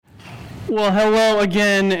Well, hello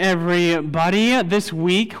again, everybody. This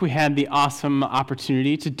week we had the awesome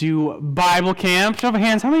opportunity to do Bible camp. Show of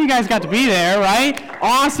hands, how many of you guys got to be there, right?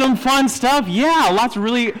 Awesome, fun stuff. Yeah, lots of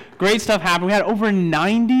really great stuff happened. We had over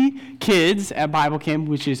 90 kids at Bible camp,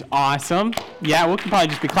 which is awesome. Yeah, we could probably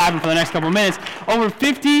just be clapping for the next couple of minutes. Over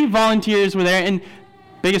 50 volunteers were there, and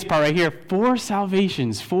biggest part right here, 4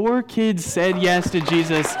 salvations. 4 kids said yes to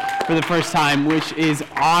Jesus for the first time, which is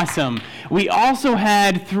awesome. We also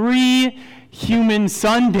had 3 human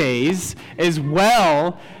Sundays as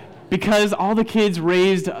well, because all the kids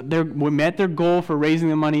met their goal for raising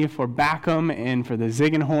the money for Backham and for the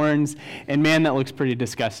Ziegenhorns, and man, that looks pretty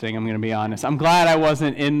disgusting, I'm going to be honest. I'm glad I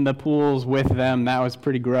wasn't in the pools with them. That was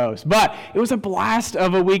pretty gross. But it was a blast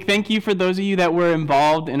of a week. Thank you for those of you that were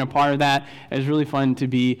involved and a part of that. It was really fun to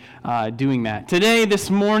be doing that. Today, this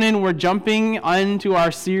morning, we're jumping into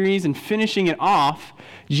our series and finishing it off,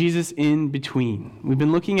 Jesus in Between. We've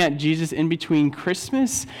been looking at Jesus in between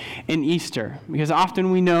Christmas and Easter, because often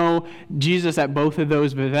we know Jesus at both of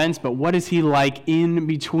those events, but what is he like in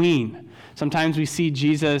between? Sometimes we see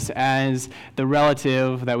Jesus as the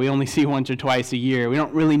relative that we only see once or twice a year. We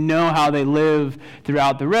don't really know how they live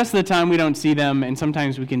throughout the rest of the time. We don't see them, and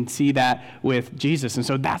sometimes we can see that with Jesus. And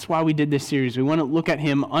so that's why we did this series. We want to look at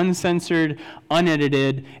him uncensored,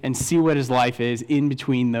 unedited, and see what his life is in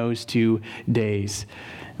between those 2 days.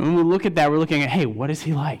 And when we look at that, we're looking at, hey, what is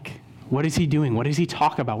he like? What is he doing? What does he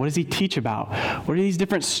talk about? What does he teach about? What are these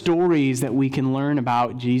different stories that we can learn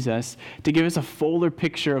about Jesus to give us a fuller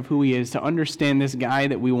picture of who he is, to understand this guy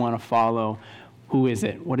that we want to follow? Who is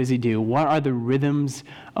it? What does he do? What are the rhythms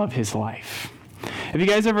of his life? Have you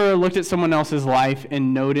guys ever looked at someone else's life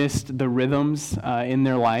and noticed the rhythms in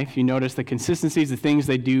their life? You notice the consistencies, the things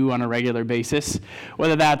they do on a regular basis.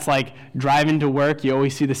 Whether that's like driving to work, you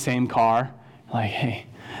always see the same car. Like, hey,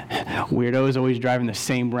 weirdo is always driving the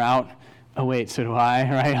same route. Oh, wait, so do I,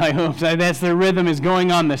 right? Like, oops, that's their rhythm, is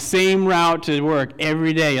going on the same route to work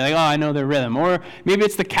every day. You're like, oh, I know their rhythm. Or maybe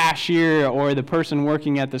it's the cashier or the person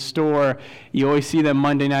working at the store. You always see them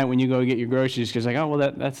Monday night when you go get your groceries, because like, oh,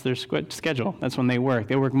 well, that's their schedule. That's when they work.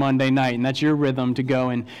 They work Monday night, and that's your rhythm to go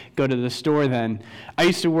to the store then. I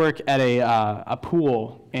used to work at a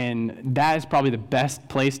pool, and that is probably the best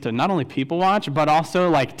place to not only people watch, but also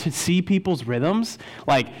like to see people's rhythms.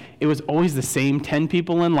 Like, it was always the same 10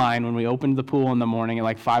 people in line when we opened the pool in the morning at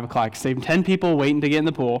like 5 o'clock. Same 10 people waiting to get in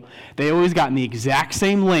the pool. They always got in the exact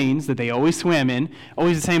same lanes that they always swam in.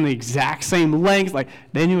 Always the exact same lengths. Like,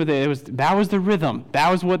 they knew that was the rhythm. That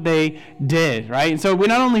was what they did, right? And so we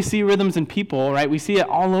not only see rhythms in people, right? We see it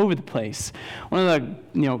all over the place. One of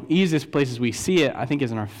the easiest places we see it, I think,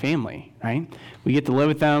 is in our family, right? We get to live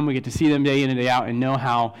with them, we get to see them day in and day out and know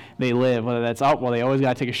how they live, whether that's, they always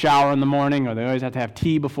got to take a shower in the morning, or they always have to have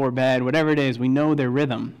tea before bed, whatever it is, we know their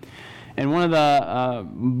rhythm. And one of the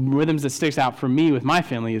rhythms that sticks out for me with my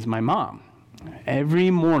family is my mom. Every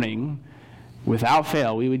morning, without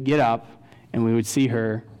fail, we would get up and we would see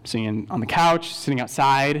her sitting on the couch, sitting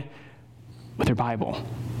outside with her Bible.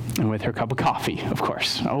 And with her cup of coffee, of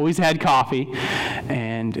course. Always had coffee,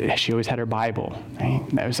 and she always had her Bible. Right?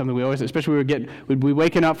 That was something we always, especially we'd be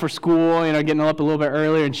waking up for school, getting up a little bit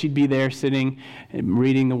earlier, and she'd be there sitting,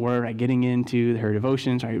 reading the Word, right, getting into her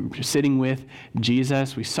devotions, right, just sitting with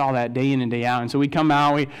Jesus. We saw that day in and day out, and so we'd come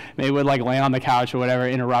out, they would like lay on the couch or whatever,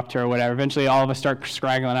 interrupt her or whatever. Eventually, all of us start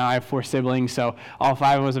scraggling out. I have 4 siblings, so all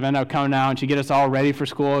 5 of us have ended up coming out, and she'd get us all ready for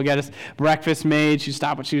school, get us breakfast made. She'd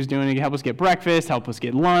stop what she was doing to help us get breakfast, help us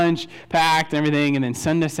get lunch, packed and everything, and then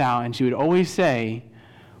send us out. And she would always say,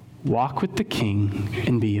 walk with the King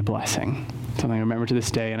and be a blessing. Something I remember to this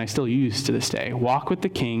day, and I still use to this day. Walk with the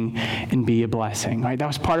King and be a blessing, right? That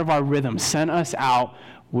was part of our rhythm. Sent us out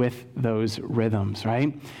with those rhythms,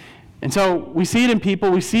 right? And so we see it in people,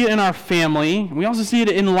 we see it in our family, we also see it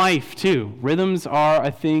in life too. Rhythms are a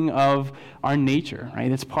thing of our nature, right?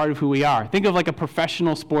 That's part of who we are. Think of like a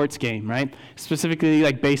professional sports game, right? Specifically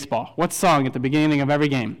like baseball. What's the song at the beginning of every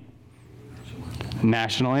game?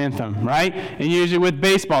 National anthem, right? And usually with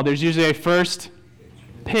baseball, there's usually a first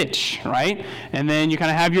pitch, right? And then you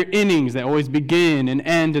kind of have your innings that always begin and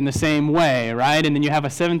end in the same way, right? And then you have a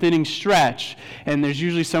 7th inning stretch, and there's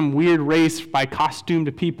usually some weird race by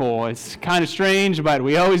costumed people. It's kind of strange, but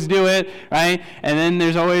we always do it, right? And then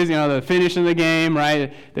there's always, the finish of the game,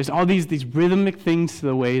 right? There's all these rhythmic things to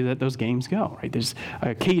the way that those games go, right? There's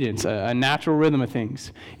a cadence, a natural rhythm of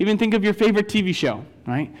things. Even think of your favorite TV show,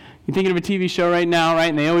 right? You're thinking of a TV show right now, right?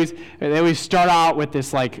 And they always start out with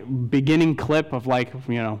this like beginning clip of like,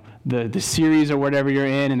 the series or whatever you're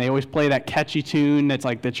in, and they always play that catchy tune that's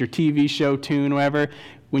your TV show tune, whatever.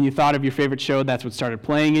 when you thought of your favorite show, that's what started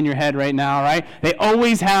playing in your head right now, right? They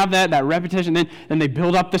always have that repetition. Then they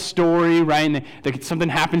build up the story, right? And something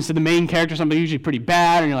happens to the main character, something usually pretty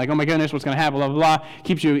bad, and you're like, oh my goodness, what's going to happen, blah, blah, blah.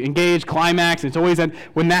 Keeps you engaged, climax. And it's always that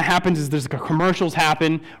when that happens is there's commercials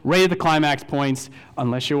happen right at the climax points,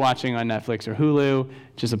 unless you're watching on Netflix or Hulu,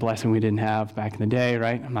 which is a blessing we didn't have back in the day,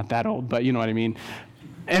 right? I'm not that old, but you know what I mean.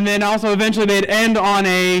 And then also eventually they'd end on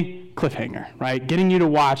a cliffhanger, right? Getting you to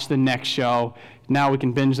watch the next show. Now we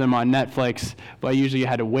can binge them on Netflix, but usually you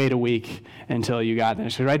had to wait a week until you got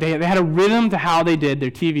this, right? They had a rhythm to how they did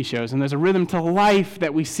their TV shows, and there's a rhythm to life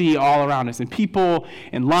that we see all around us, and people,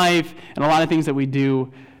 and life, and a lot of things that we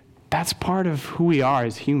do. That's part of who we are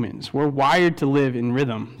as humans. We're wired to live in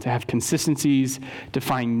rhythm, to have consistencies, to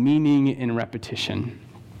find meaning in repetition.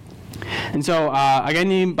 And so a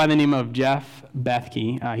guy by the name of Jeff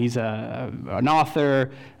Bethke, he's an author,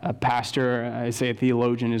 a pastor, I say a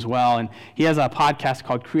theologian as well, and he has a podcast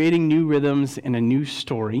called Creating New Rhythms in a New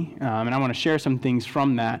Story, and I want to share some things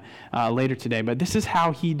from that later today, but this is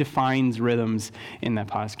how he defines rhythms in that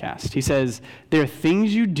podcast. He says, there are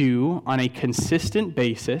things you do on a consistent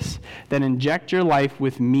basis that inject your life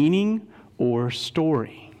with meaning or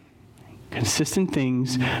story. Consistent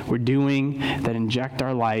things we're doing that inject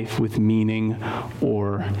our life with meaning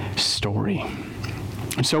or story.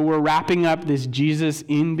 And so we're wrapping up this Jesus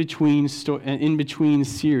in between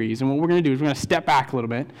series. And what we're going to do is we're going to step back a little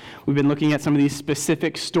bit. We've been looking at some of these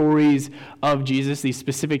specific stories of Jesus, these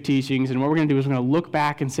specific teachings. And what we're going to do is we're going to look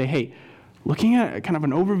back and say, hey, looking at kind of an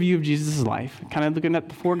overview of Jesus' life, kind of looking at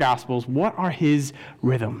the four Gospels, what are his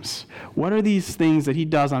rhythms? What are these things that he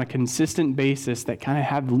does on a consistent basis that kind of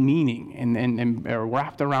have meaning and are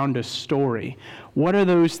wrapped around a story? What are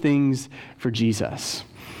those things for Jesus?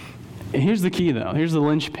 And here's the key, though. Here's the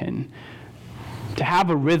linchpin. To have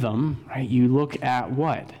a rhythm, right, you look at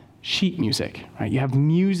what? Sheet music, right? You have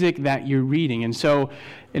music that you're reading. And so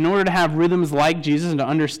in order to have rhythms like Jesus and to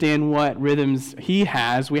understand what rhythms he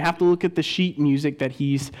has, we have to look at the sheet music that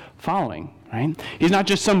he's following, right? He's not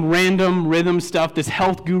just some random rhythm stuff, this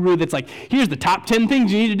health guru that's like, here's the top 10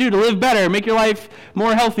 things you need to do to live better, make your life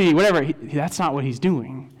more healthy, whatever. That's not what he's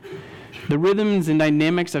doing. The rhythms and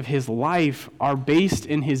dynamics of his life are based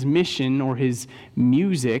in his mission or his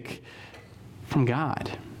music from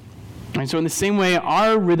God. And so in the same way,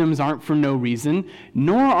 our rhythms aren't for no reason,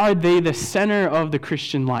 nor are they the center of the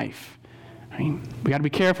Christian life. Right? We got to be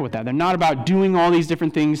careful with that. They're not about doing all these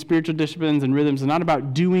different things, spiritual disciplines and rhythms. They're not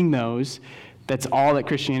about doing those. That's all that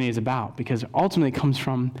Christianity is about, because ultimately it comes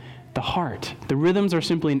from the heart. The rhythms are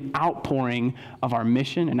simply an outpouring of our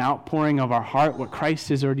mission, an outpouring of our heart, what Christ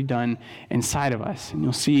has already done inside of us. And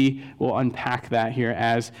you'll see, we'll unpack that here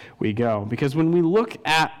as we go. Because when we look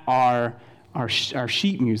at our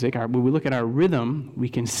sheet music, when we look at our rhythm, we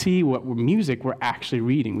can see what music we're actually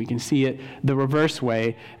reading. We can see it the reverse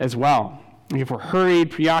way as well. If we're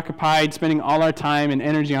hurried, preoccupied, spending all our time and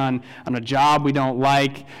energy on a job we don't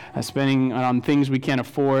like, spending on things we can't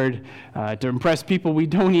afford, to impress people we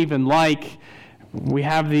don't even like, we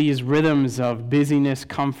have these rhythms of busyness,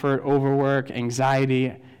 comfort, overwork, anxiety.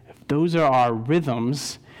 If those are our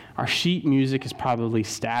rhythms, our sheet music is probably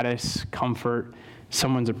status, comfort,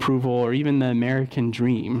 someone's approval, or even the American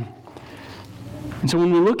dream. And so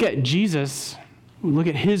when we look at Jesus, we look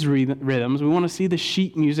at his rhythms, we want to see the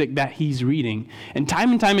sheet music that he's reading. And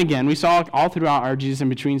time again, we saw all throughout our Jesus in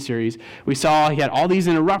Between series, we saw he had all these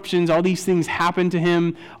interruptions, all these things happen to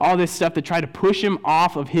him, all this stuff that tried to push him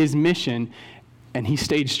off of his mission. And he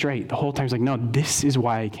stayed straight the whole time. He's like, no, this is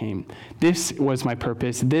why I came. This was my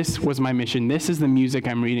purpose. This was my mission. This is the music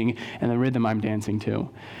I'm reading and the rhythm I'm dancing to.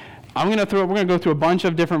 We're going to go through a bunch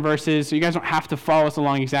of different verses, so you guys don't have to follow us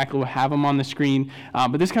along exactly. We'll have them on the screen.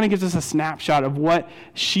 But this kind of gives us a snapshot of what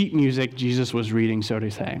sheet music Jesus was reading, so to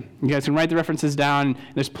say. You guys can write the references down.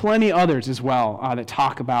 There's plenty others as well that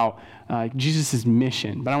talk about Jesus'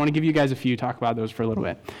 mission. But I want to give you guys a few, talk about those for a little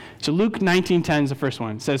bit. So Luke 19:10 is the first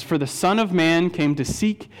one. It says, "For the Son of Man came to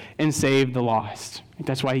seek and save the lost."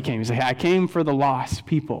 That's why he came. He's like, I came for the lost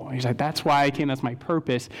people. He's like, that's why I came. That's my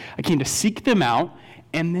purpose. I came to seek them out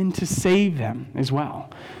and then to save them as well.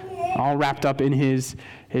 All wrapped up in his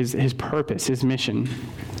purpose, his mission.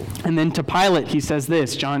 And then to Pilate, he says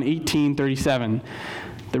this, John 18:37.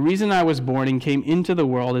 "The reason I was born and came into the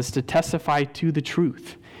world is to testify to the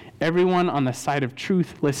truth. Everyone on the side of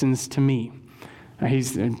truth listens to me."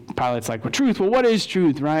 Pilate's like, well, truth, well, what is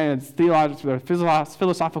truth, right? It's a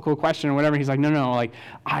philosophical question or whatever. He's like, no, like,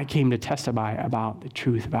 I came to testify about the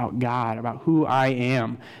truth, about God, about who I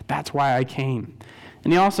am. That's why I came.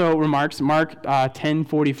 And he also remarks, Mark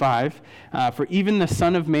 10:45, for even the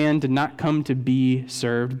Son of Man did not come to be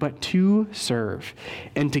served, but to serve,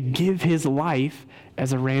 and to give his life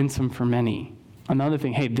as a ransom for many. Another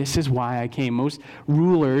thing, hey, this is why I came. Most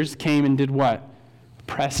rulers came and did what?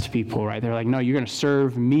 Oppressed people, right? They're like, no, you're going to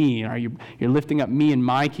serve me, or you're lifting up me and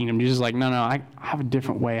my kingdom. Jesus is like, no, I have a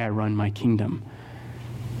different way I run my kingdom.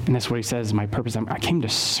 And that's what he says, my purpose. I came to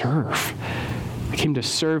serve. I came to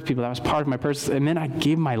serve people. That was part of my purpose. And then I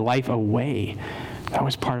gave my life away. That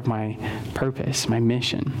was part of my purpose, my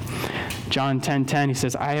mission. John 10:10, he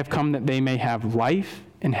says, I have come that they may have life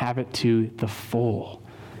and have it to the full.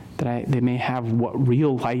 That they may have what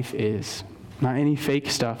real life is. Not any fake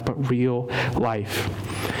stuff, but real life.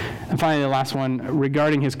 And finally, the last one,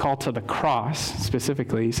 regarding his call to the cross,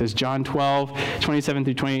 specifically, he says, John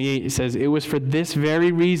 12:27-28, it says, it was for this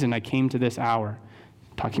very reason I came to this hour.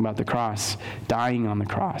 Talking about the cross, dying on the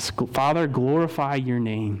cross. Father, glorify your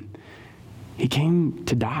name. He came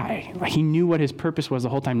to die. He knew what his purpose was the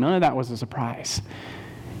whole time. None of that was a surprise.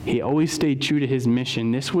 He always stayed true to his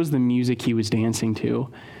mission. This was the music he was dancing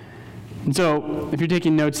to. And so, if you're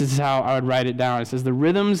taking notes, this is how I would write it down. It says, the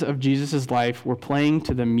rhythms of Jesus' life were playing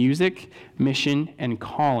to the music, mission, and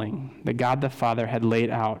calling that God the Father had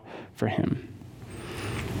laid out for him.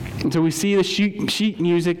 And so we see the sheet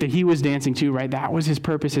music that he was dancing to, right? That was his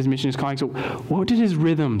purpose, his mission, his calling. So what did his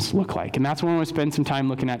rhythms look like? And that's what I want to spend some time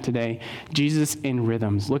looking at today. Jesus in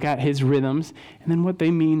rhythms. Look at his rhythms and then what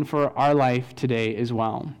they mean for our life today as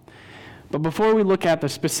well. But before we look at the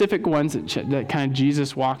specific ones that kind of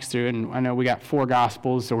Jesus walks through, and I know we got 4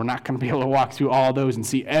 Gospels, so we're not going to be able to walk through all those and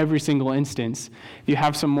see every single instance. If you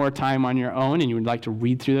have some more time on your own and you would like to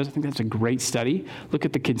read through those, I think that's a great study. Look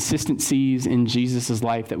at the consistencies in Jesus'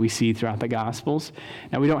 life that we see throughout the Gospels.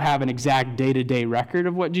 Now, we don't have an exact day-to-day record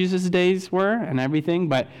of what Jesus' days were and everything,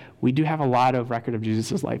 but we do have a lot of record of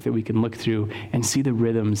Jesus' life that we can look through and see the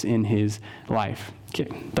rhythms in his life. Okay,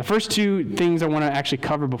 the first 2 things I want to actually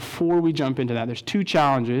cover before we jump into that, there's 2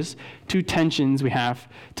 challenges, 2 tensions we have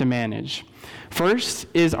to manage. First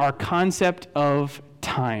is our concept of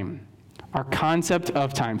time. Our concept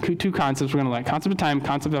of time. 2 concepts we're going to learn. Concept of time,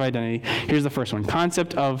 concept of identity. Here's the first one,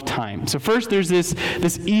 concept of time. So first there's this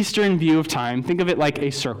Eastern view of time. Think of it like a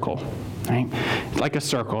circle, right? It's like a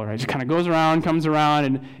circle, right? It just kind of goes around, comes around,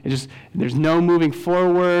 and there's no moving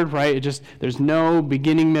forward, right? There's no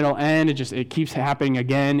beginning, middle, end. It keeps happening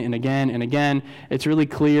again and again and again. It's really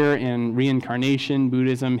clear in reincarnation,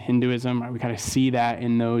 Buddhism, Hinduism. Right? We kind of see that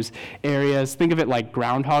in those areas. Think of it like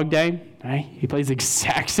Groundhog Day. Right? He plays the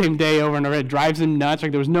exact same day over and over. It drives him nuts.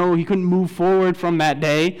 Like he couldn't move forward from that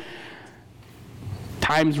day.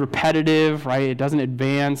 Time's repetitive, right? It doesn't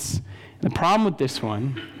advance. And the problem with this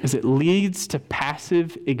one is it leads to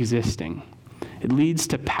passive existing. It leads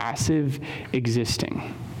to passive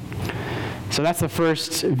existing. So that's the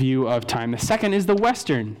first view of time. The second is the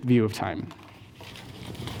Western view of time.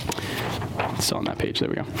 Still on that page, there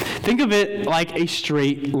we go. Think of it like a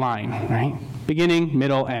straight line, right? Beginning,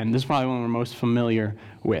 middle, end. This is probably one we're most familiar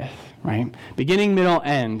with, right? Beginning, middle,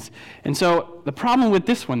 end. And so the problem with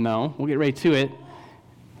this one, though, we'll get right to it,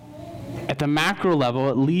 at the macro level,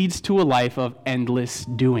 it leads to a life of endless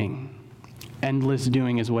doing. Endless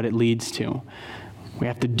doing is what it leads to. We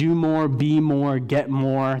have to do more, be more, get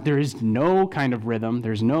more. There is no kind of rhythm.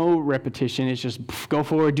 There's no repetition. It's just go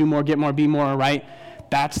forward, do more, get more, be more, right?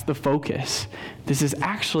 That's the focus. This is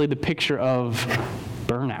actually the picture of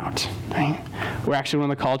burnout, right? We're actually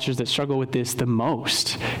one of the cultures that struggle with this the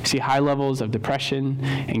most. You see high levels of depression,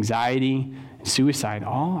 anxiety, suicide.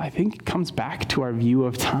 All, I think, comes back to our view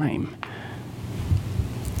of time.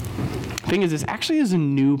 The thing is, this actually is a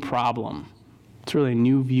new problem. It's really a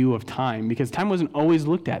new view of time because time wasn't always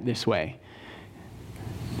looked at this way.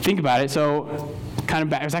 Think about it. So kind of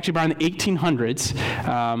back, it was actually around the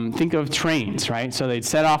 1800s. Think of trains, right? So they'd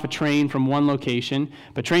set off a train from one location,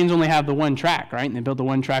 but trains only have the one track, right? And they built the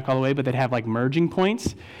one track all the way, but they'd have like merging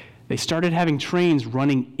points. They started having trains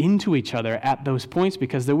running into each other at those points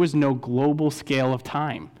because there was no global scale of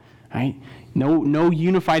time, right? No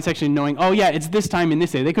unified section knowing, oh yeah, it's this time in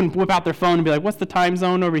this day. They couldn't whip out their phone and be like, what's the time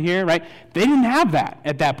zone over here, right? They didn't have that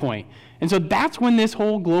at that point. And so that's when this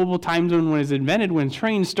whole global time zone was invented, when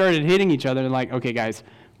trains started hitting each other and like, okay guys,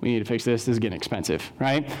 we need to fix this. This is getting expensive,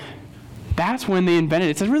 right? That's when they invented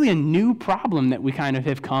it. It's really a new problem that we kind of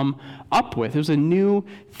have come up with. It was a new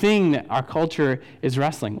thing that our culture is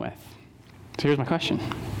wrestling with. So here's my question.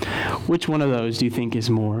 Which one of those do you think is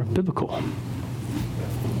more biblical?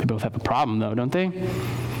 They both have a problem though, don't they?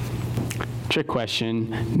 Trick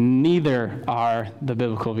question. Neither are the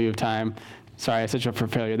biblical view of time. Sorry, I set you up for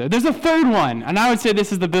failure there. There's a third one, and I would say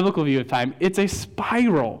this is the biblical view of time. It's a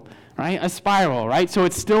spiral, right? A spiral, right? So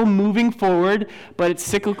it's still moving forward, but it's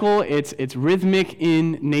cyclical. It's rhythmic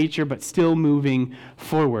in nature, but still moving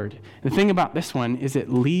forward. The thing about this one is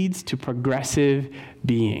it leads to progressive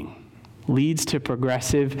being. Leads to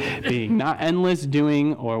progressive being. Not endless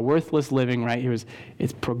doing or worthless living, right?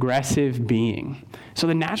 It's progressive being. So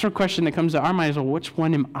the natural question that comes to our mind is, well, which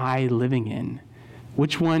one am I living in?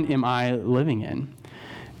 Which one am I living in?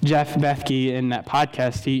 Jeff Bethke, in that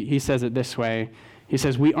podcast, he says it this way. He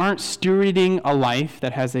says, we aren't stewarding a life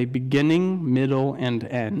that has a beginning, middle, and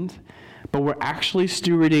end, but we're actually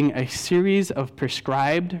stewarding a series of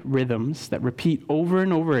prescribed rhythms that repeat over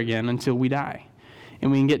and over again until we die.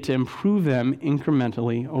 And we can get to improve them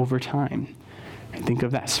incrementally over time. And think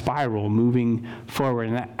of that spiral moving forward.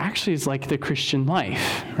 And that actually is like the Christian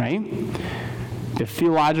life, right? The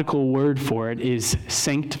theological word for it is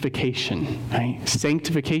sanctification, right?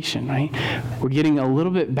 Sanctification, right? We're getting a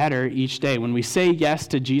little bit better each day. When we say yes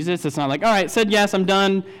to Jesus, it's not like, all right, said yes, I'm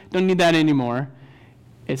done, don't need that anymore.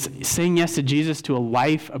 It's saying yes to Jesus to a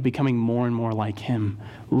life of becoming more and more like him.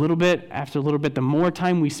 A little bit after a little bit, the more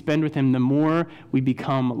time we spend with him, the more we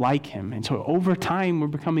become like him. And so over time, we're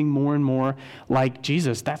becoming more and more like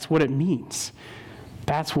Jesus. That's what it means.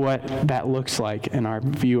 That's what that looks like in our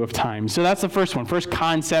view of time. So that's the first one. First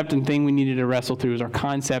concept and thing we needed to wrestle through is our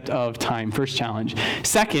concept of time. First challenge.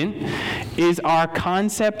 Second is our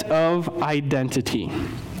concept of identity.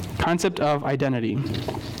 Concept of identity.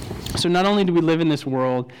 So not only do we live in this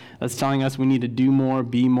world that's telling us we need to do more,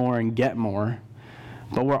 be more, and get more,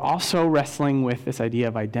 but we're also wrestling with this idea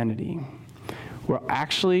of identity. We're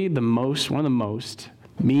actually one of the most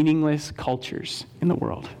meaningless cultures in the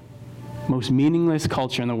world. Most meaningless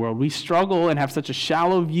culture in the world. We struggle and have such a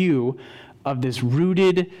shallow view of this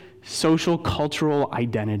rooted social cultural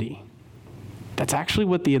identity. That's actually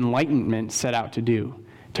what the Enlightenment set out to do.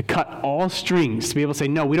 To cut all strings, to be able to say,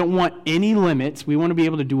 no, we don't want any limits. We want to be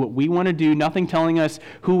able to do what we want to do, nothing telling us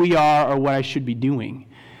who we are or what I should be doing.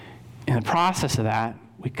 In the process of that,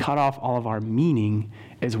 we cut off all of our meaning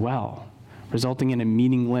as well, resulting in a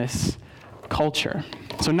meaningless culture.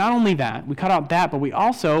 So not only that, we cut out that, but we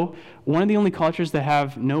also, one of the only cultures that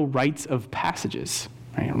have no rites of passages.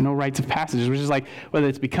 Right? No rites of passages, which is like whether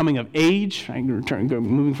it's becoming of age, right?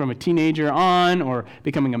 Moving from a teenager on, or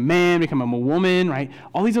becoming a man, becoming a woman, right?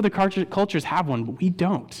 All these other cultures have one, but we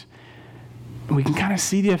don't. And we can kind of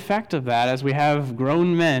see the effect of that as we have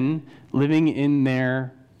grown men living in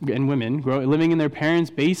and women living in their parents'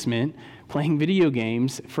 basement, playing video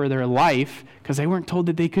games for their life because they weren't told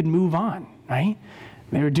that they could move on, right?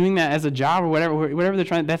 They were doing that as a job or whatever they're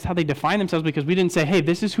trying. That's how they define themselves, because we didn't say, hey,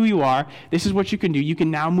 this is who you are. This is what you can do. You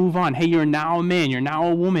can now move on. Hey, you're now a man. You're now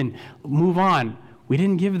a woman. Move on. We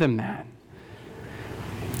didn't give them that.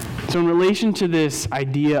 So in relation to this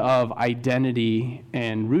idea of identity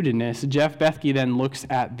and rootedness, Jeff Bethke then looks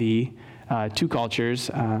at the two cultures,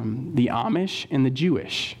 the Amish and the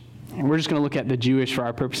Jewish. And we're just going to look at the Jewish for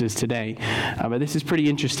our purposes today, but this is pretty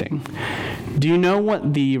interesting. Do you know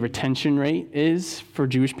what the retention rate is for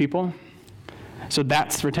Jewish people? So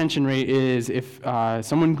that's retention rate is if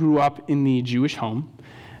someone grew up in the Jewish home,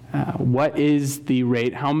 what is the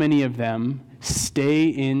rate? How many of them stay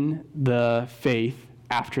in the faith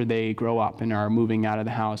after they grow up and are moving out of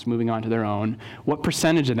the house, moving on to their own? What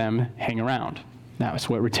percentage of them hang around? That's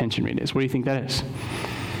what retention rate is. What do you think that is?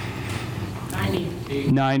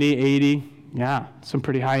 90, 80, yeah, some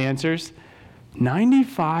pretty high answers.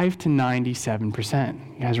 95 to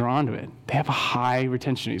 97%. You guys are onto it. They have a high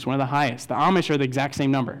retention rate. It's one of the highest. The Amish are the exact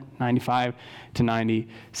same number, 95 to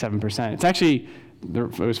 97%. It's actually,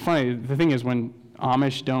 it was funny, the thing is when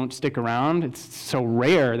Amish don't stick around, it's so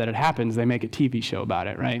rare that it happens, they make a TV show about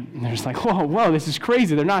it, right? And they're just like, whoa, this is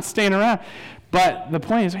crazy. They're not staying around. But the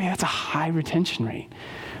point is, hey, that's a high retention rate.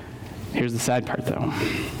 Here's the sad part, though.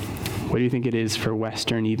 What do you think it is for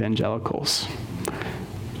Western evangelicals?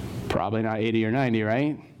 Probably not 80 or 90,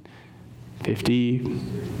 right? 50,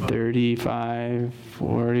 35,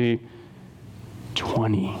 40,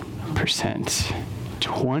 20%.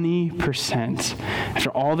 20%. After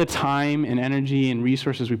all the time and energy and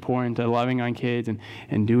resources we pour into loving on kids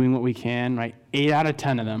and doing what we can, right? 8 out of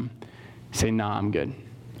 10 of them say, nah, I'm good.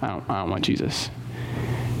 I don't want Jesus.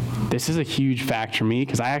 This is a huge fact for me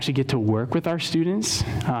because I actually get to work with our students.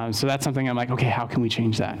 So that's something I'm like, okay, how can we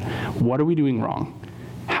change that? What are we doing wrong?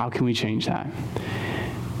 How can we change that?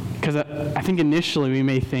 Because I think initially we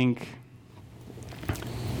may think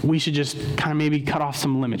we should just kind of maybe cut off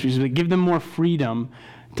some limits. We should give them more freedom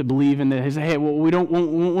to believe in this. Hey, well, we won't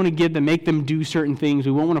want to make them do certain things.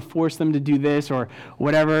 We won't want to force them to do this or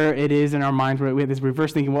whatever it is in our minds. We have this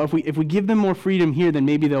reverse thinking, well, if we give them more freedom here, then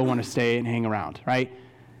maybe they'll want to stay and hang around, right?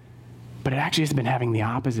 But it actually has been having the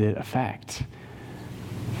opposite effect.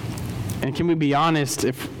 And can we be honest,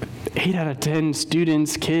 if 8 out of 10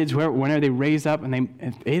 students, kids, whenever they raise up and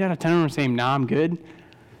if 8 out of 10 of them are saying, nah, I'm good,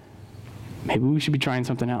 maybe we should be trying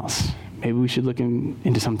something else. Maybe we should look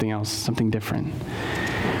into something else, something different.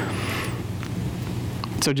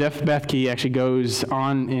 So Jeff Bethke actually goes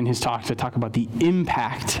on in his talk to talk about the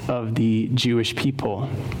impact of the Jewish people.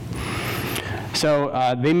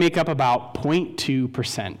 So they make up about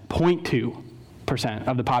 0.2%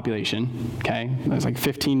 of the population, okay? That's like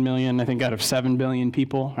 15 million, I think, out of 7 billion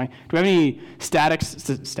people, right? Do we have any statistics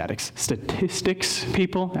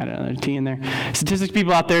people? I don't know, there's a T in there. Statistics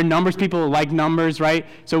people out there, numbers people like numbers, right?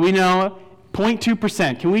 So we know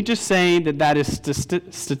 0.2%. Can we just say that is,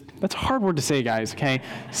 that's a hard word to say, guys, okay?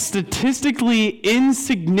 Statistically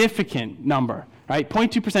insignificant number, right?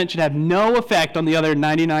 0.2% should have no effect on the other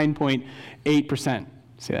 99.8%.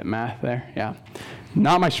 See that math there? Yeah.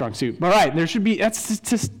 Not my strong suit. But right, there should be,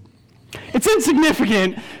 it's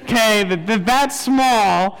insignificant, okay, that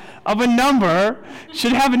small of a number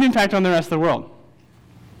should have an impact on the rest of the world.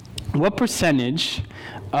 What percentage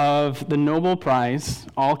of the Nobel Prize,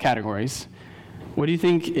 all categories, what do you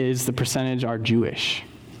think is the percentage are Jewish?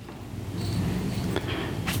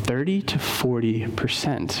 30 to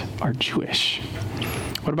 40% are Jewish.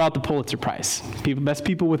 What about the Pulitzer Prize? Best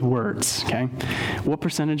people with words, okay? What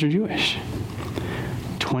percentage are Jewish?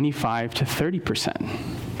 25 to 30%.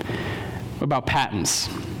 What about patents?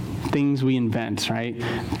 Things we invent, right?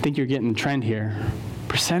 I think you're getting the trend here.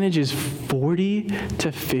 Percentage is 40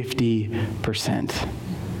 to 50%.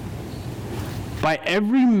 By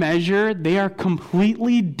every measure, they are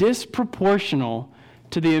completely disproportional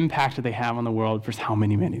to the impact that they have on the world versus how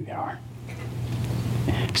many there are.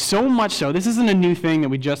 So much so, this isn't a new thing that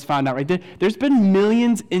we just found out, right? There's been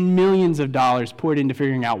millions and millions of dollars poured into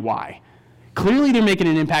figuring out why. Clearly they're making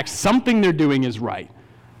an impact. Something they're doing is right.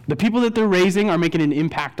 The people that they're raising are making an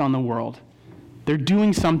impact on the world. They're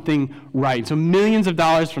doing something right. So millions of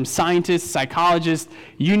dollars from scientists, psychologists,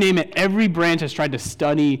 you name it, every branch has tried to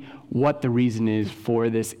study what the reason is for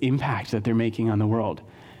this impact that they're making on the world.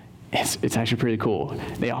 It's actually pretty cool.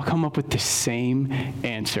 They all come up with the same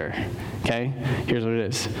answer, okay? Here's what it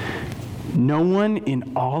is. No one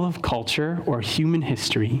in all of culture or human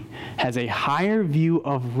history has a higher view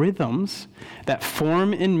of rhythms that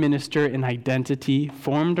form and minister an identity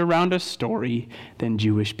formed around a story than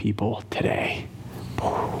Jewish people today.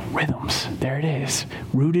 Rhythms, there it is,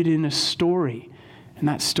 rooted in a story. And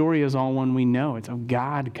that story is all one we know. It's of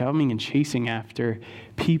God coming and chasing after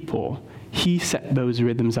people. He set those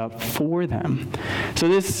rhythms up for them. So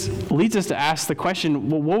this leads us to ask the question,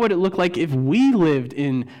 well, what would it look like if we lived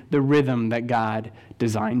in the rhythm that God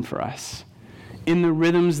designed for us? In the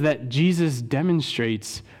rhythms that Jesus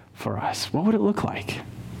demonstrates for us? What would it look like?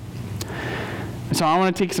 So I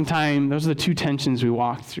want to take some time. Those are the two tensions we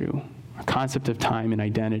walked through. A concept of time and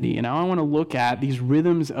identity. And now I want to look at these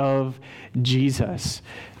rhythms of Jesus.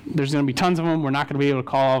 There's going to be tons of them. We're not going to be able to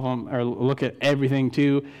call all of them or look at everything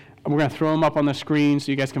too. We're going to throw them up on the screen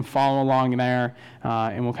so you guys can follow along there,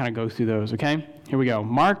 and we'll kind of go through those, okay? Here we go.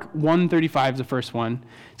 Mark 1:35 is the first one.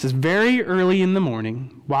 It says, very early in the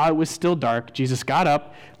morning, while it was still dark, Jesus got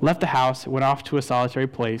up, left the house, went off to a solitary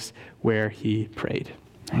place where he prayed.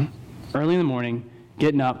 Okay? Early in the morning,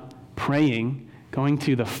 getting up, praying, going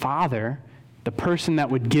to the Father, the person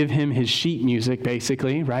that would give him his sheet music,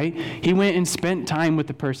 basically, right? He went and spent time with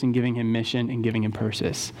the person giving him mission and giving him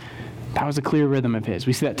purpose. That was a clear rhythm of his.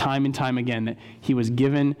 We see that time and time again, that he was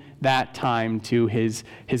given that time to his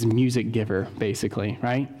music giver, basically,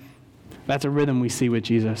 right? That's a rhythm we see with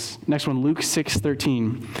Jesus. Next one, Luke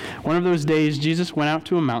 6:13. One of those days, Jesus went out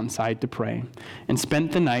to a mountainside to pray and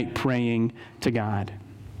spent the night praying to God.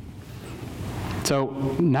 So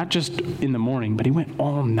not just in the morning, but he went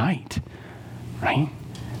all night, right?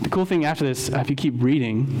 The cool thing after this, if you keep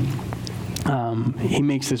reading, he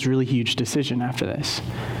makes this really huge decision after this.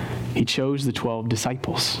 He chose the 12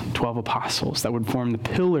 disciples, 12 apostles that would form the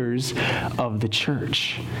pillars of the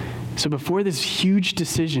church. So before this huge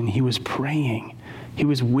decision, he was praying. He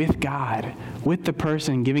was with God, with the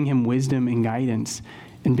person, giving him wisdom and guidance,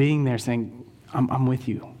 and being there saying, I'm with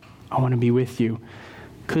you. I want to be with you.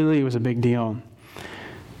 Clearly, it was a big deal.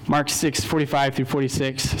 Mark 6:45 through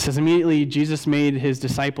 46 says, immediately Jesus made his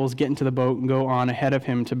disciples get into the boat and go on ahead of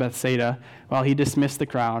him to Bethsaida while he dismissed the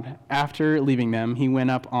crowd. After leaving them, he went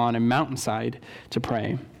up on a mountainside to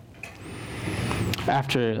pray.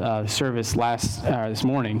 after the service this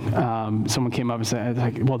morning, someone came up and said,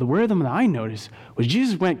 like, well, the rhythm that I noticed was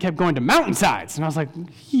Jesus kept going to mountainsides. And I was like,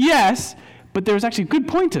 yes, but there was actually a good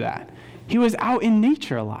point to that. He was out in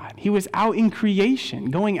nature a lot. He was out in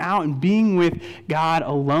creation, going out and being with God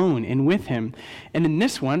alone and with him. And in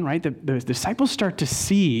this one, right, the disciples start to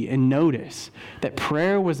see and notice that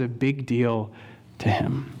prayer was a big deal to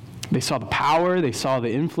him. They saw the power, they saw the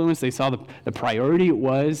influence, they saw the priority it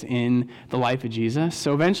was in the life of Jesus.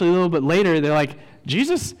 So eventually, a little bit later, they're like,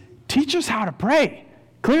 Jesus, teach us how to pray.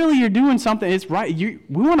 Clearly you're doing something. It's right. We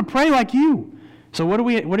want to pray like you. So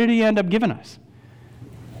what did he end up giving us?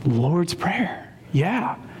 Lord's Prayer.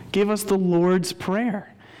 Yeah, give us the Lord's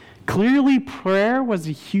Prayer. Clearly, prayer was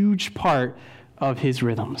a huge part of his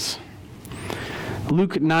rhythms.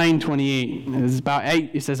 Luke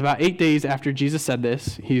 9:28 it says about 8 days after Jesus said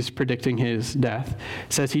this, he's predicting his death.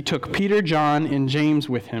 It says he took Peter, John, and James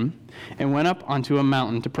with him and went up onto a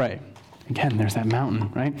mountain to pray. Again, there's that mountain,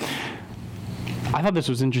 right? I thought this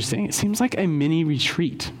was interesting. It seems like a mini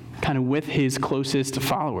retreat, kind of with his closest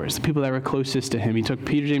followers, the people that were closest to him. He took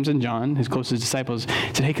Peter, James, and John, his closest disciples,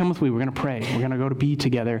 said, hey, come with me. We're going to pray. We're going to go to be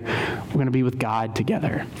together. We're going to be with God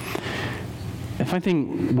together. The funny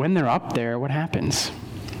thing, when they're up there, what happens?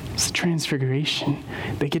 It's a transfiguration.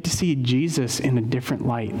 They get to see Jesus in a different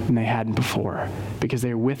light than they had before because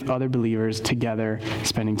they're with other believers together,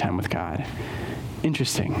 spending time with God.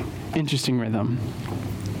 Interesting rhythm.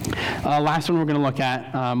 Last one we're going to look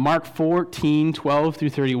at, Mark 14:12 through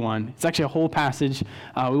 31. It's actually a whole passage.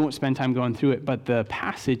 We won't spend time going through it, but the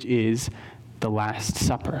passage is the Last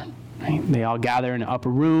Supper. Right? They all gather in an upper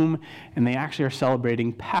room, and they actually are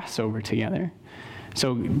celebrating Passover together.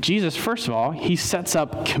 So Jesus, first of all, he sets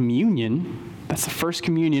up communion. That's the first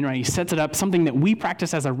communion, right? He sets it up, something that we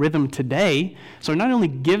practice as a rhythm today. So he not only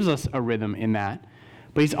gives us a rhythm in that,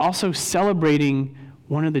 but he's also celebrating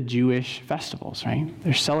one of the Jewish festivals, right?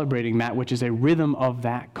 They're celebrating that, which is a rhythm of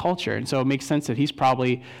that culture. And so it makes sense that he's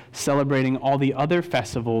probably celebrating all the other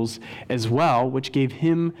festivals as well, which gave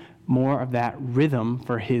him more of that rhythm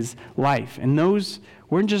for his life. And those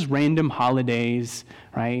weren't just random holidays,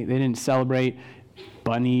 right? They didn't celebrate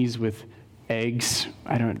bunnies with eggs.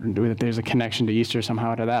 I don't know if there's a connection to Easter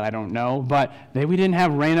somehow to that. I don't know. But we didn't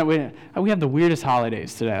have we have the weirdest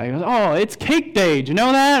holidays today. Like, oh, it's cake day. Do you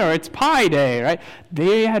know that? Or it's pie day, right?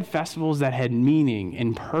 They had festivals that had meaning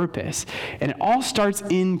and purpose. And it all starts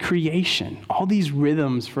in creation. All these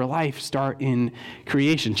rhythms for life start in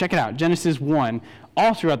creation. Check it out. Genesis 1,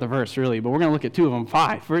 all throughout the verse, really, but we're going to look at two of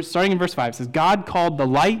them. Starting in verse 5, it says, God called the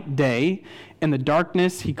light day, and the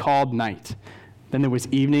darkness he called night. Then there was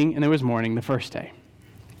evening and there was morning the first day.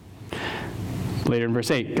 Later in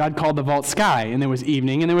verse 8, God called the vault sky, and there was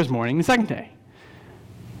evening and there was morning the second day.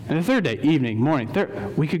 And the third day, evening, morning.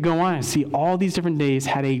 We could go on and see all these different days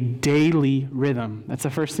had a daily rhythm. That's the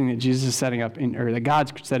first thing that Jesus is setting up, or that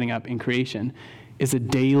God's setting up in creation, is a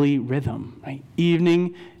daily rhythm, right?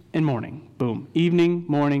 Evening and morning, boom. Evening,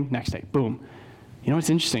 morning, next day, boom. You know what's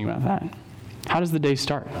interesting about that? How does the day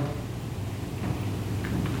start?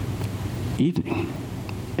 Evening.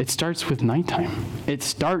 It starts with nighttime. It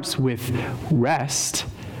starts with rest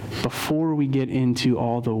before we get into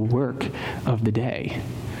all the work of the day.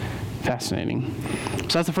 Fascinating.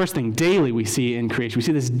 So that's the first thing. Daily we see in creation. We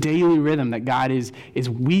see this daily rhythm that God is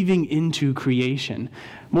weaving into creation.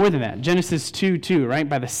 More than that, Genesis 2:2, right?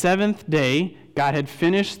 By the seventh day, God had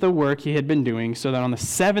finished the work he had been doing, so that on the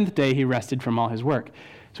seventh day he rested from all his work.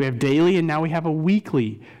 So we have daily, and now we have a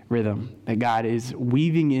weekly rhythm that God is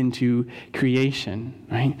weaving into creation,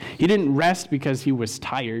 right? He didn't rest because he was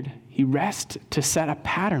tired. He rested to set a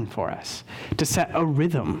pattern for us, to set a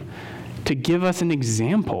rhythm, to give us an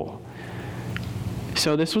example.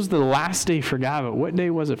 So this was the last day for God, but what day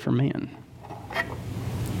was it for man?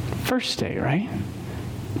 First day, right?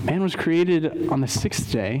 Man was created on the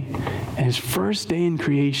sixth day, and his first day in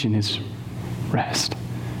creation is rest,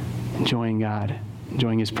 enjoying God,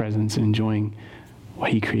 enjoying his presence, and enjoying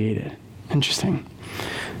what he created. Interesting.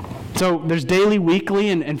 So there's daily, weekly,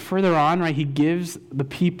 and further on, right, he gives the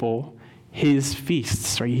people his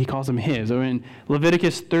feasts, right? He calls them his. So in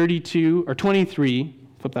Leviticus 23,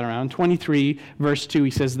 flip that around, 23, verse 2, he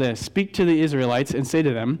says this, speak to the Israelites and say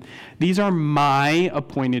to them, these are my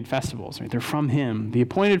appointed festivals, right? They're from him. The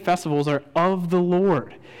appointed festivals are of the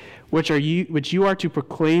Lord, which you are to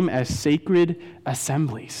proclaim as sacred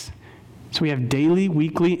assemblies. So we have daily,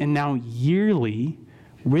 weekly, and now yearly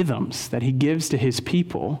rhythms that he gives to his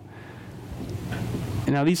people.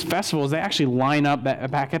 And now these festivals, they actually line up,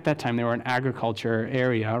 back at that time, they were an agriculture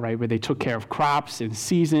area, right, where they took care of crops and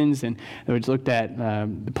seasons, and they looked at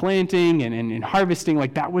the planting and harvesting.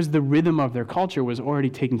 Like, that was the rhythm of their culture, was already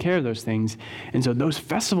taking care of those things. And so those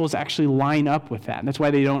festivals actually line up with that. And that's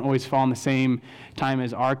why they don't always fall in the same time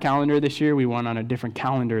as our calendar this year. We went on a different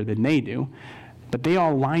calendar than they do. But they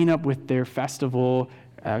all line up with their festival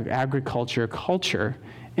agriculture culture,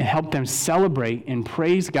 and help them celebrate and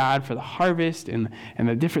praise God for the harvest and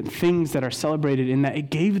the different things that are celebrated in that. It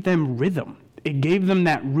gave them rhythm. It gave them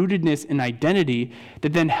that rootedness and identity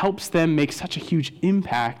that then helps them make such a huge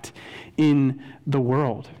impact in the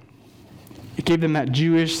world. It gave them that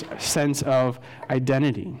Jewish sense of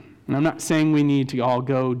identity. And I'm not saying we need to all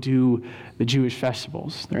go do the Jewish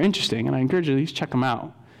festivals. They're interesting, and I encourage you to at least check them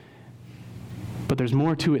out. But there's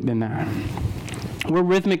more to it than that. We're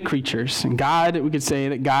rhythmic creatures, and God, we could say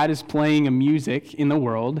that God is playing a music in the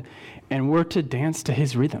world, and we're to dance to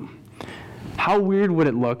his rhythm. How weird would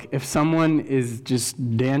it look if someone is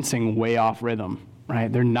just dancing way off rhythm,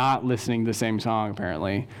 right? They're not listening to the same song,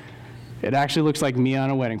 apparently. It actually looks like me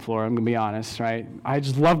on a wedding floor, I'm going to be honest, right? I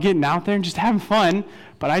just love getting out there and just having fun,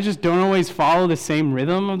 but I just don't always follow the same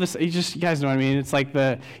rhythm of this. You guys know what I mean? It's like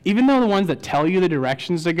even though the ones that tell you the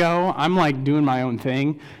directions to go, I'm like doing my own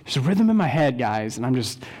thing. There's a rhythm in my head, guys, and I'm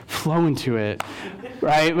just flowing to it,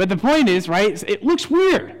 right? But the point is, right, it looks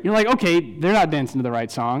weird. You're like, okay, they're not dancing to the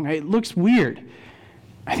right song. It looks weird.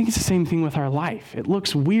 I think it's the same thing with our life. It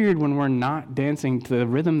looks weird when we're not dancing to the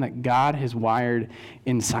rhythm that God has wired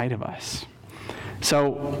inside of us.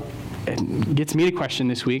 So it gets me to question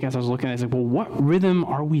this week as I was looking at it. I was like, well, what rhythm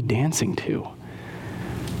are we dancing to?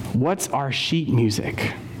 What's our sheet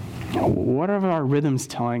music? What are our rhythms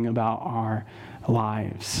telling about our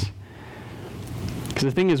lives? Because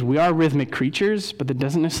the thing is, we are rhythmic creatures, but that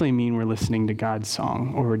doesn't necessarily mean we're listening to God's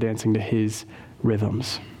song or we're dancing to his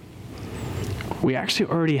rhythms. We actually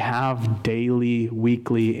already have daily,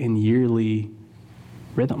 weekly, and yearly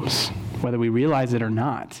rhythms. Whether we realize it or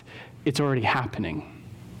not, it's already happening.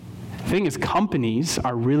 The thing is, companies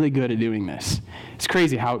are really good at doing this. It's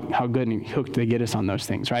crazy how good and hooked they get us on those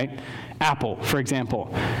things, right? Apple, for example.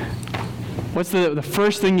 What's the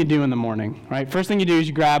first thing you do in the morning, right? First thing you do is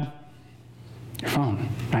you grab your phone,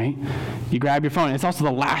 right? You grab your phone. It's also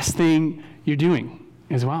the last thing you're doing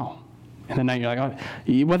as well. And then night you're like,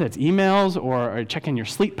 oh, whether it's emails or checking your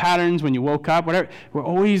sleep patterns when you woke up, whatever, we're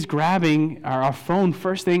always grabbing our phone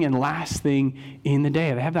first thing and last thing in the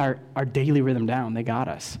day. They have our daily rhythm down. They got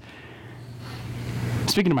us.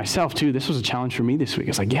 Speaking to myself, too, this was a challenge for me this week.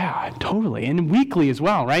 It's like, yeah, totally. And weekly as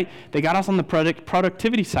well, right? They got us on the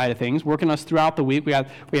productivity side of things, working us throughout the week. We have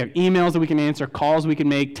emails that we can answer, calls we can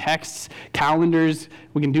make, texts, calendars.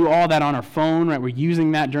 We can do all that on our phone, right? We're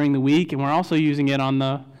using that during the week, and we're also using it on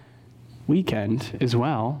the weekend as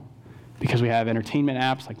well, because we have entertainment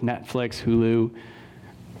apps like Netflix, Hulu,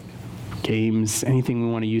 games, anything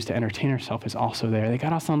we want to use to entertain ourselves is also there. They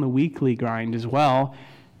got us on the weekly grind as well.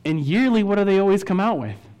 And yearly, what do they always come out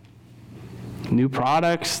with? New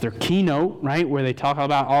products, their keynote, right, where they talk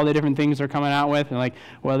about all the different things they're coming out with, and like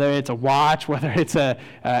whether it's a watch, whether it's a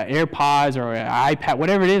AirPods or an iPad,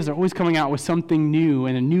 whatever it is, they're always coming out with something new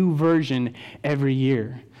and a new version every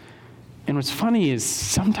year. And what's funny is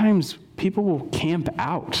sometimes people will camp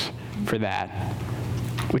out for that,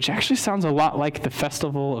 which actually sounds a lot like the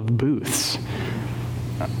Festival of Booths,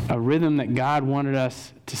 a rhythm that God wanted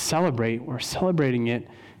us to celebrate. We're celebrating it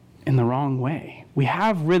in the wrong way. We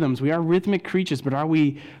have rhythms. We are rhythmic creatures, but are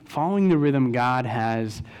we following the rhythm God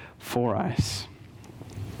has for us?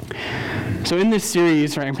 So in this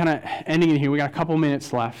series, right, I'm kind of ending it here. We got a couple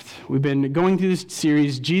minutes left. We've been going through this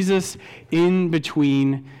series, Jesus in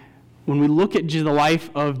Between. When we look at the life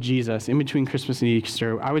of Jesus in between Christmas and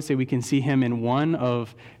Easter, I would say we can see him in one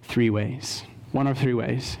of three ways. One of three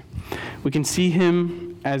ways. We can see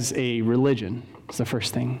him as a religion. That's the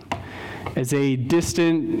first thing. As a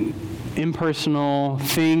distant, impersonal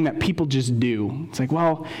thing that people just do. It's like,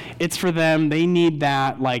 well, it's for them. They need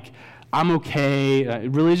that. Like, I'm okay.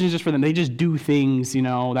 Religion's just for them. They just do things,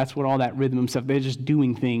 That's what all that rhythm stuff, they're just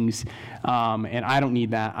doing things. And I don't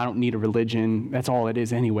need that. I don't need a religion. That's all it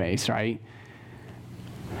is anyways, right?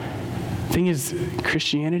 The thing is,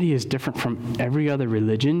 Christianity is different from every other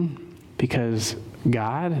religion because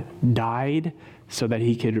God died so that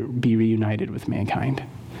he could be reunited with mankind,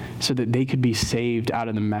 so that they could be saved out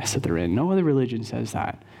of the mess that they're in. No other religion says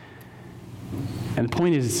that. And the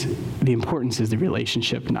point is, the importance is the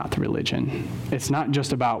relationship, not the religion. It's not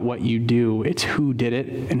just about what you do, it's who did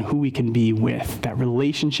it and who we can be with. That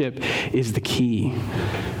relationship is the key.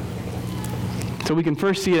 So we can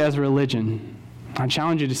first see it as a religion. I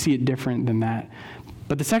challenge you to see it different than that.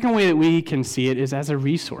 But the second way that we can see it is as a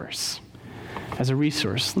resource. As a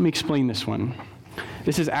resource. Let me explain this one.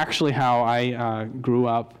 This is actually how I grew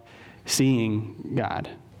up seeing God.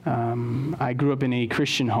 I grew up in a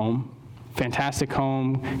Christian home, fantastic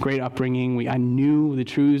home, great upbringing. I knew the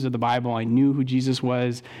truths of the Bible. I knew who Jesus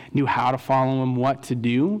was, knew how to follow him, what to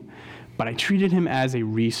do, but I treated him as a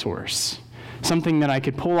resource, something that I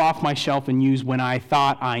could pull off my shelf and use when I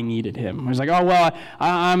thought I needed him. I was like, oh, well,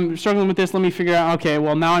 I'm struggling with this. Let me figure out, okay,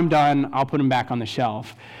 well, now I'm done. I'll put him back on the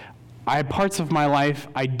shelf. I had parts of my life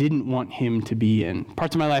I didn't want him to be in.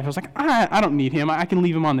 Parts of my life I was like, I don't need him. I can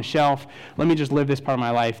leave him on the shelf. Let me just live this part of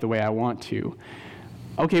my life the way I want to.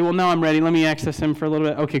 Okay, well, now I'm ready. Let me access him for a little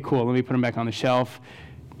bit. Okay, cool. Let me put him back on the shelf.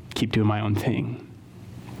 Keep doing my own thing.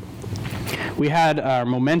 We had our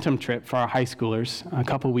momentum trip for our high schoolers a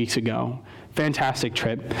couple weeks ago. Fantastic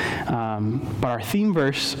trip. But our theme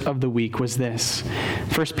verse of the week was this,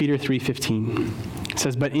 1 Peter 3:15. It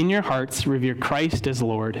says, but in your hearts revere Christ as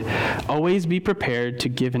Lord. Always be prepared to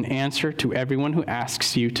give an answer to everyone who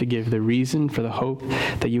asks you to give the reason for the hope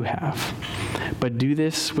that you have. But do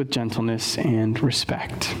this with gentleness and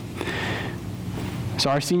respect. So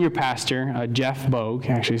our senior pastor, Jeff Bogue,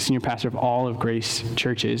 actually senior pastor of all of Grace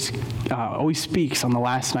Churches, always speaks on the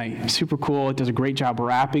last night. Super cool. It does a great job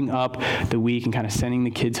wrapping up the week and kind of sending the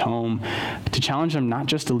kids home to challenge them not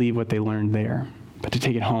just to leave what they learned there, but to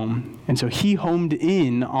take it home. And so he homed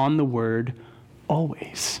in on the word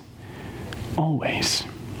always. Always.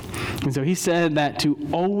 And so he said that to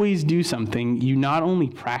always do something, you not only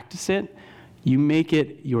practice it, you make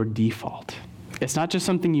it your default. It's not just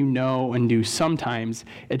something you know and do sometimes.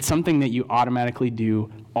 It's something that you automatically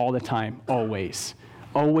do all the time, always.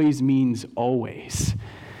 Always means always.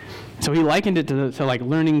 So he likened it to like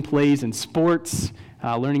learning plays in sports,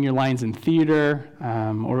 learning your lines in theater,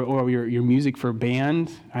 or your music for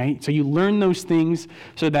band, right? So you learn those things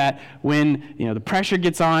so that when the pressure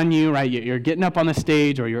gets on you, right, you're getting up on the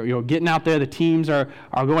stage or you're getting out there, the teams are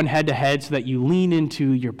going head to head, so that you lean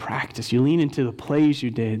into your practice, you lean into the plays you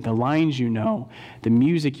did, the lines you know, the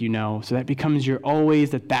music you know, so that becomes your always,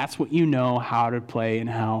 that's what you know how to play and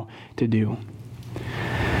how to do.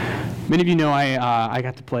 Many of you know I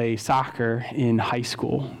got to play soccer in high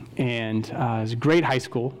school, and it was a great high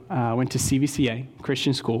school. I went to CVCA,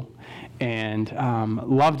 Christian school, and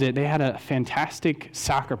loved it. They had a fantastic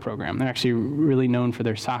soccer program. They're actually really known for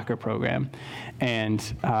their soccer program, and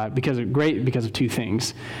because of two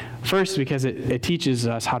things. First, because it teaches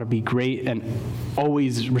us how to be great and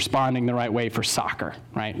always responding the right way for soccer,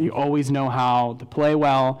 right? You always know how to play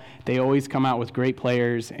well. They always come out with great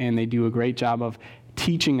players, and they do a great job of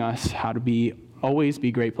teaching us how to always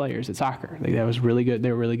be great players at soccer. That was really good. They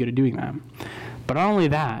were really good at doing that. But not only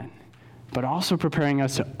that, but also preparing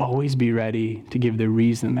us to always be ready to give the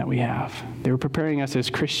reason that we have. They were preparing us as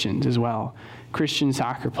Christians as well, Christian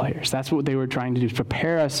soccer players. That's what they were trying to do, is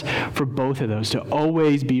prepare us for both of those, to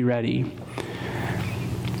always be ready.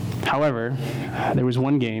 However, there was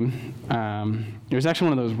one game. It was actually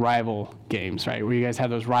one of those rival games, right, where you guys have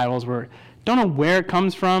those rivals where don't know where it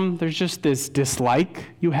comes from. There's just this dislike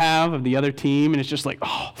you have of the other team, and it's just like,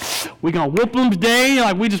 oh, we're going to whoop them today.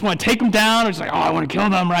 Like, we just want to take them down. It's like, oh, I want to kill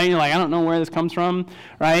them, right? You're like, I don't know where this comes from,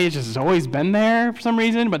 right? It's always been there for some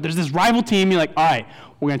reason, but there's this rival team. You're like, all right,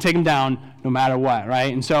 we're going to take them down no matter what,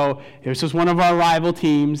 right? And so it was just one of our rival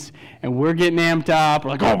teams, and we're getting amped up.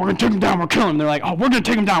 We're like, oh, we're going to take them down. We're killing them. They're like, oh, we're going to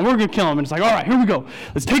take them down. We're going to kill them. And it's like, all right, here we go.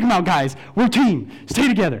 Let's take them out, guys. We're a team. Stay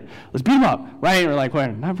together. Let's beat them up, right? And we're like,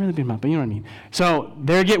 well, not really beat them up, but you know what I mean. So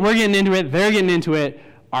we're getting into it. They're getting into it.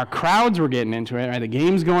 Our crowds were getting into it, right? The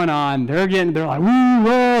game's going on. They're like,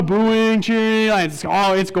 woo, booing, cheering.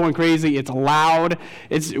 It's going crazy. It's loud.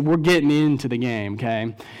 We're getting into the game,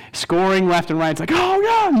 okay? Scoring left and right. It's like,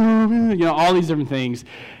 oh, yeah, all these different things.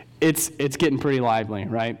 It's getting pretty lively,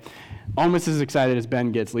 right? Almost as excited as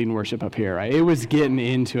Ben gets leading worship up here, right? It was getting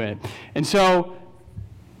into it. And so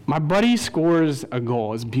my buddy scores a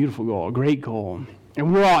goal. It's a beautiful goal, a great goal.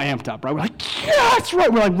 And we're all amped up, right? We're like, yeah, that's right.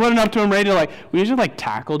 We're like running up to him, ready to we usually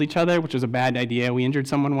tackled each other, which was a bad idea. We injured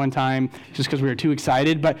someone one time just because we were too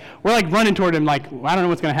excited. But we're running toward him, I don't know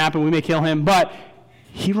what's going to happen. We may kill him. But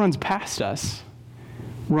he runs past us,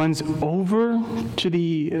 runs over to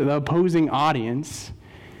the opposing audience.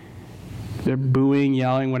 They're booing,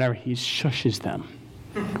 yelling, whatever. He shushes them,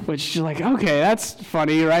 which is like, okay, that's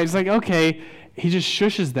funny, right? It's like, okay. He just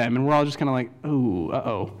shushes them, and we're all just kind of like, ooh,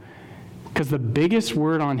 uh-oh. Because the biggest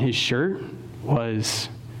word on his shirt was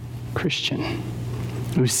Christian.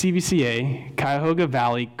 It was CVCA, Cuyahoga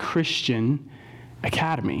Valley Christian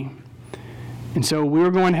Academy. And so we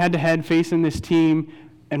were going head-to-head facing this team.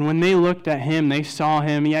 And when they looked at him, they saw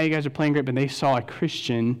him, yeah, you guys are playing great, but they saw a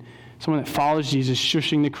Christian, someone that follows Jesus,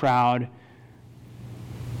 shushing the crowd,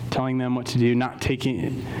 telling them what to do, not taking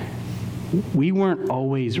it. We weren't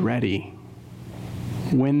always ready.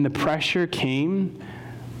 When the pressure came,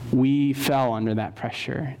 we fell under that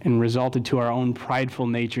pressure and resulted to our own prideful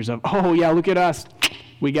natures of, oh yeah, look at us,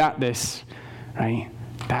 we got this, right?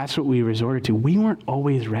 That's what we resorted to. We weren't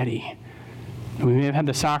always ready. We may have had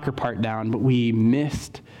the soccer part down, but we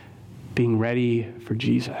missed being ready for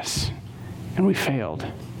Jesus, and we failed.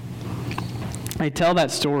 I tell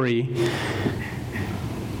that story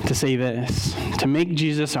to say this: to make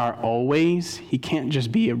Jesus our always, he can't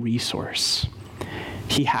just be a resource.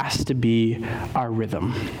 He has to be our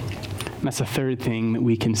rhythm. And that's the third thing that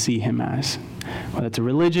we can see him as. Whether it's a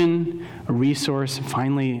religion, a resource, and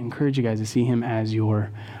finally, I encourage you guys to see him as your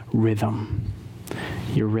rhythm.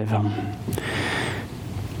 Your rhythm.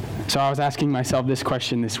 So I was asking myself this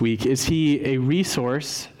question this week: is he a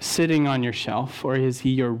resource sitting on your shelf, or is he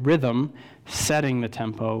your rhythm setting the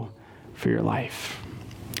tempo for your life?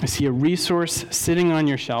 Is he a resource sitting on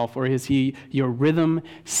your shelf, or is he your rhythm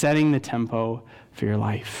setting the tempo for your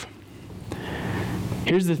life?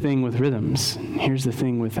 Here's the thing with rhythms. Here's the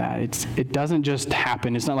thing with that. It doesn't just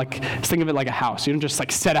happen. It's not like, let's think of it like a house. You don't just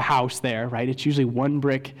like set a house there, right? It's usually one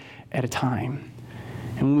brick at a time.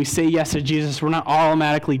 And when we say yes to Jesus, we're not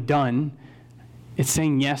automatically done. It's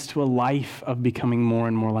saying yes to a life of becoming more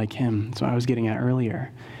and more like him. That's what I was getting at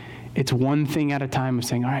earlier. It's one thing at a time of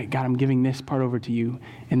saying, all right, God, I'm giving this part over to you,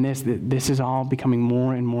 and this is all becoming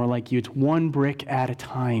more and more like you. It's one brick at a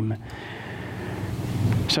time.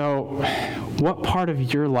 So what part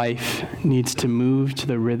of your life needs to move to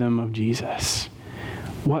the rhythm of Jesus?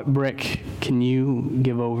 What brick can you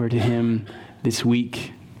give over to him this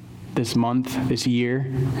week, this month, this year?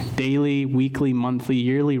 Daily, weekly, monthly,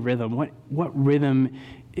 yearly rhythm. What rhythm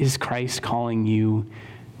is Christ calling you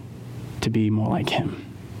to be more like him?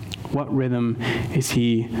 What rhythm is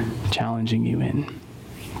he challenging you in?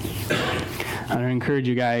 I want to encourage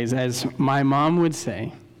you guys, as my mom would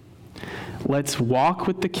say, let's walk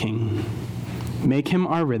with the King, make him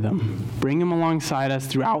our rhythm, bring him alongside us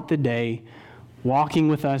throughout the day, walking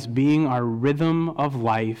with us, being our rhythm of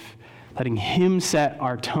life, letting him set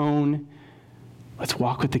our tone. Let's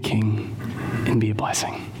walk with the King and be a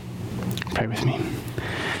blessing. Pray with me.